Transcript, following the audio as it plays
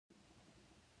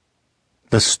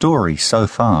The story so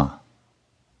far.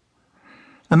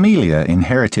 Amelia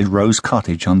inherited Rose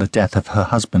Cottage on the death of her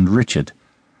husband Richard,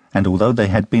 and although they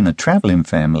had been a travelling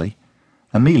family,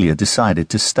 Amelia decided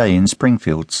to stay in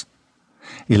Springfields.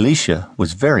 Elisha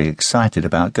was very excited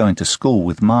about going to school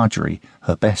with Marjorie,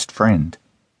 her best friend.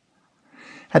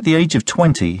 At the age of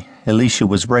 20, Elisha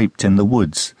was raped in the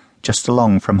woods, just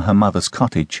along from her mother's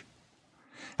cottage.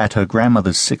 At her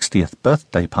grandmother's 60th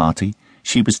birthday party,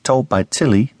 she was told by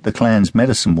Tilly, the clan's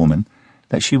medicine woman,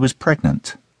 that she was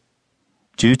pregnant.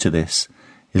 Due to this,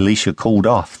 Elisha called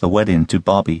off the wedding to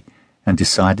Bobby and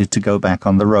decided to go back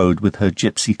on the road with her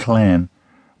gypsy clan,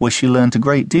 where she learned a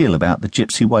great deal about the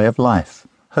gypsy way of life,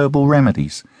 herbal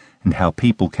remedies, and how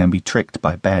people can be tricked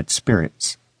by bad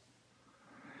spirits.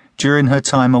 During her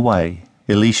time away,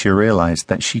 Elisha realized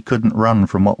that she couldn't run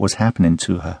from what was happening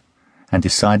to her, and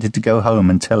decided to go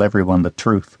home and tell everyone the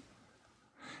truth.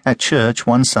 At church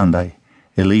one Sunday,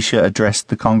 Elisha addressed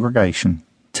the congregation,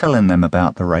 telling them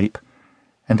about the rape,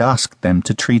 and asked them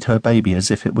to treat her baby as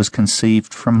if it was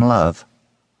conceived from love.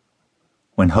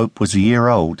 When Hope was a year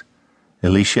old,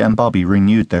 Elisha and Bobby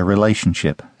renewed their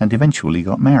relationship and eventually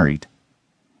got married.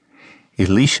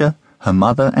 Elisha, her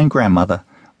mother and grandmother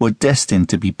were destined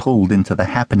to be pulled into the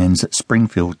happenings at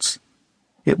Springfields.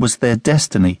 It was their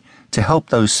destiny to help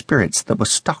those spirits that were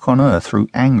stuck on earth through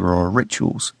anger or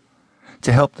rituals,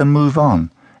 to help them move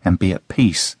on and be at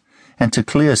peace, and to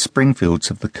clear Springfields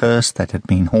of the curse that had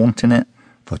been haunting it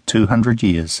for 200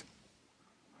 years.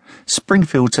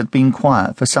 Springfields had been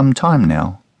quiet for some time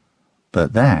now,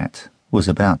 but that was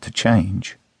about to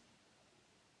change.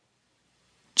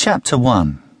 Chapter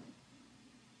 1.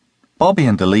 Bobby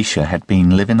and Elisha had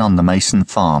been living on the Mason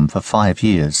farm for 5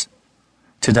 years.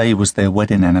 Today was their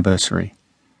wedding anniversary.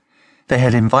 They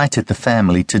had invited the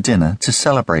family to dinner to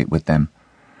celebrate with them.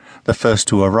 The first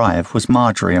to arrive was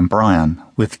Marjorie and Brian,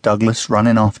 with Douglas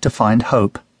running off to find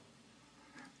Hope.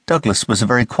 Douglas was a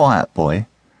very quiet boy,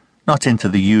 not into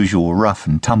the usual rough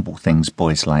and tumble things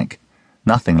boys like,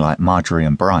 nothing like Marjorie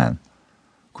and Brian.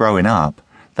 Growing up,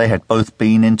 they had both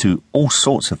been into all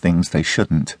sorts of things they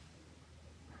shouldn't.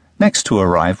 Next to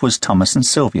arrive was Thomas and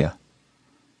Sylvia.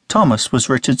 Thomas was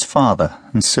Richard's father,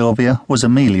 and Sylvia was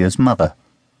Amelia's mother,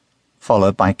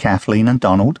 followed by Kathleen and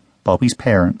Donald, Bobby's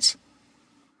parents.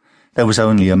 There was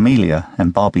only Amelia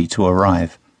and Bobby to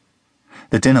arrive.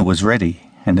 The dinner was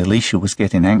ready, and Elisha was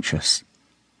getting anxious.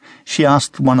 She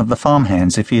asked one of the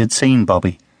farmhands if he had seen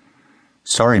Bobby.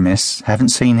 "Sorry, miss, haven't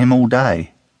seen him all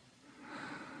day."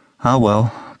 "Ah,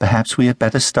 well, perhaps we had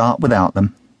better start without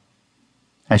them."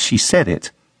 As she said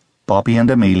it, Bobby and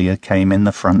Amelia came in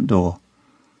the front door.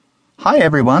 "Hi,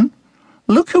 everyone.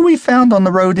 Look who we found on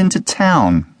the road into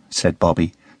town," said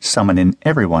Bobby, summoning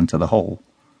everyone to the hall.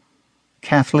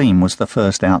 Kathleen was the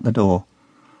first out the door.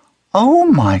 "Oh,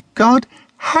 my God,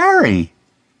 Harry!"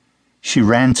 She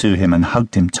ran to him and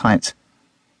hugged him tight.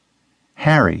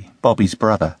 Harry, Bobby's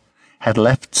brother, had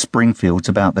left Springfields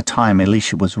about the time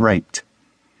Elisha was raped.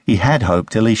 He had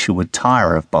hoped Elisha would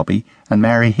tire of Bobby and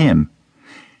marry him.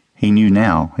 He knew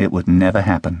now it would never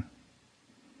happen.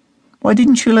 "Why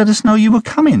didn't you let us know you were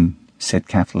coming?" said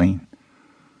Kathleen.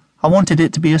 "I wanted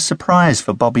it to be a surprise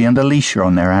for Bobby and Elisha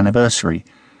on their anniversary,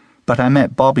 but I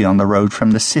met Bobby on the road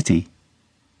from the city."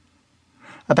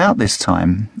 About this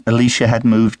time, Elisha had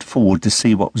moved forward to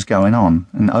see what was going on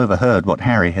and overheard what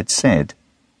Harry had said.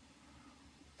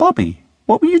 "Bobby,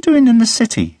 what were you doing in the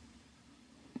city?"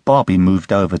 Bobby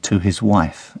moved over to his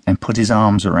wife and put his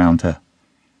arms around her.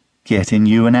 "Getting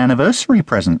you an anniversary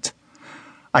present.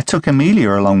 I took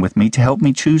Amelia along with me to help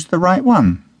me choose the right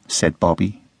one," said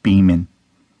Bobby, beaming.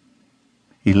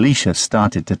 Elisha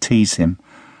started to tease him.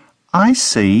 "I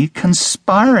see,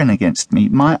 conspiring against me,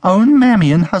 my own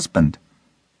mammy and husband."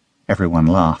 Everyone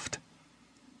laughed.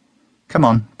 "Come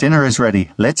on, dinner is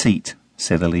ready. Let's eat,"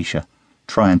 said Elisha,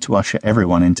 trying to usher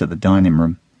everyone into the dining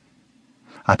room.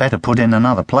 "I better put in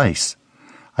another place.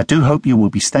 I do hope you will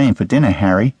be staying for dinner,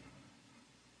 Harry."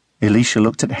 Elisha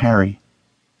looked at Harry.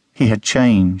 He had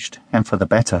changed, and for the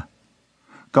better.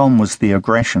 Gone was the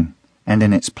aggression, and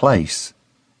in its place,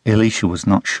 Elisha was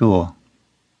not sure.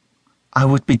 "I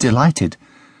would be delighted,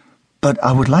 but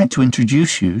I would like to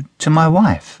introduce you to my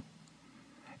wife."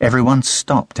 Everyone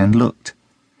stopped and looked,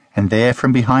 and there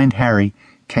from behind Harry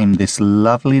came this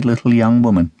lovely little young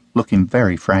woman, looking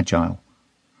very fragile.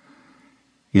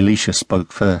 Elisha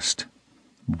spoke first.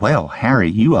 "Well, Harry,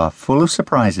 you are full of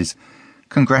surprises.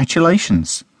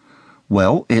 Congratulations.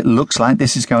 Well, it looks like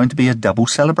this is going to be a double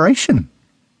celebration."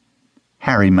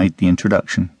 Harry made the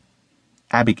introduction.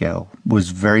 Abigail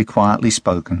was very quietly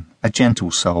spoken, a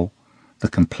gentle soul, the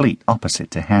complete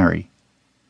opposite to Harry.